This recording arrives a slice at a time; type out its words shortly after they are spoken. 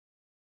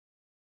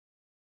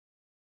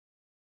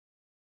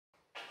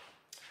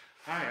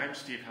Hi, I'm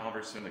Steve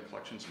Halvorsen, the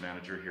Collections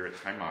Manager here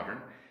at TAI Modern,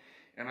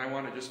 and I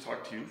want to just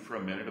talk to you for a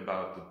minute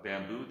about the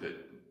bamboo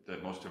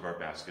that most of our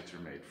baskets are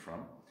made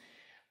from.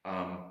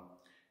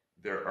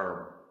 There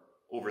are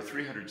over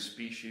 300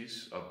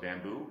 species of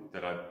bamboo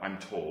that I'm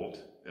told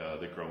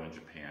that grow in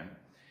Japan,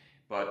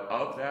 but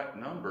of that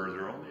number,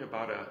 there are only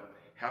about a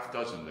half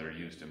dozen that are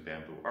used in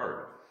bamboo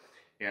art.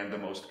 And the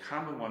most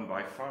common one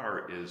by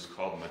far is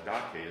called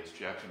Madake. It's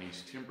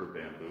Japanese timber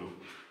bamboo.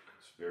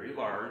 It's very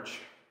large.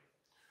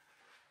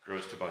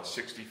 Grows to about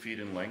 60 feet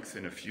in length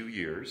in a few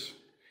years,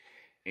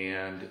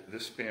 and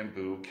this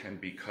bamboo can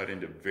be cut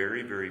into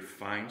very, very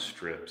fine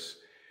strips,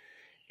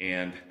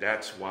 and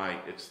that's why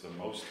it's the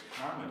most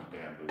common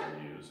bamboo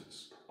we use.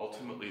 It's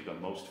ultimately the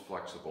most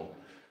flexible.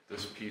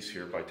 This piece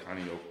here by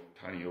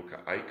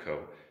Tanioka Aiko,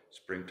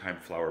 Springtime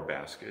Flower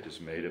Basket,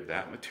 is made of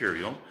that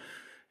material.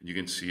 And you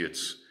can see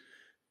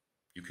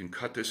you can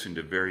cut this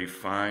into very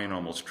fine,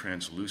 almost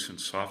translucent,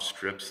 soft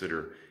strips that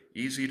are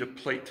easy to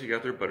plait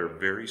together, but are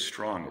very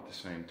strong at the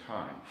same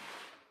time.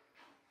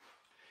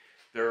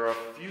 There are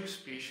a few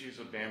species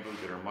of bamboo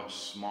that are much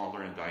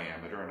smaller in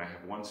diameter, and I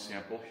have one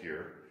sample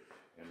here,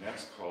 and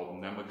that's called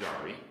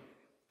Nemagari.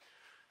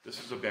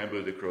 This is a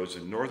bamboo that grows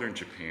in northern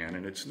Japan,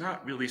 and it's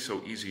not really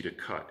so easy to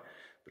cut,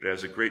 but it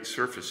has a great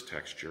surface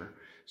texture,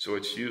 so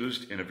it's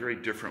used in a very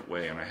different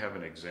way, and I have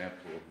an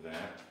example of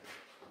that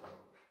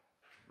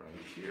right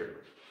here.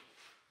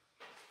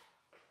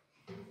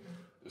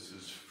 This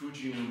is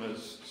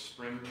Fujinuma's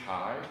Spring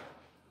Tie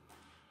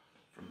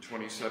from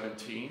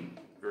 2017,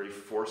 very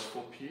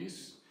forceful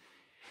piece.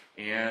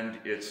 And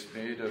it's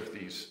made of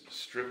these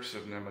strips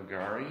of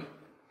Nemagari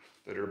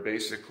that are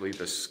basically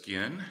the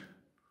skin.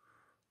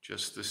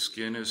 Just the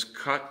skin is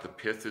cut, the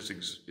pith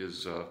is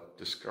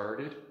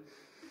discarded.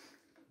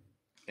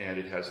 And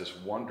it has this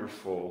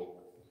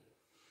wonderful,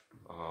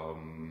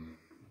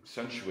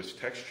 sensuous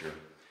texture.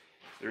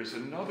 There's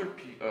another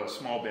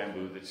small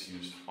bamboo that's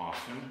used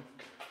often,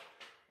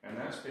 and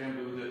that's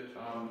bamboo that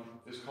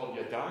is called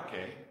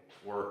yadake,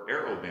 or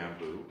arrow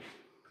bamboo.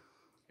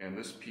 And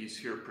this piece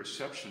here,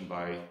 Perception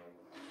by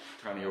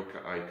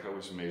Tanioka Aiko,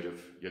 is made of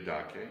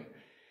yadake.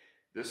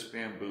 This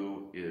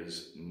bamboo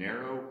is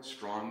narrow,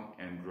 strong,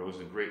 and grows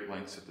in great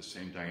lengths at the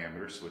same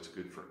diameter, so it's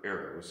good for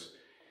arrows.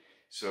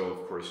 So,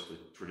 of course, the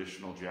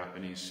traditional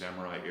Japanese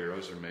samurai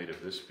arrows are made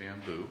of this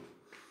bamboo.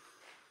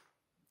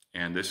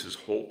 And this is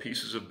whole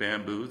pieces of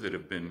bamboo that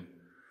have been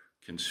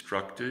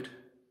constructed,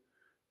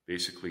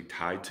 basically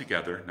tied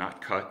together, not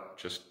cut,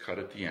 just cut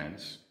at the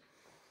ends.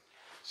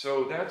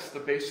 So that's the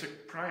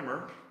basic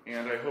primer,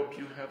 and I hope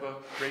you have a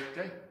great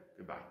day.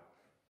 Goodbye.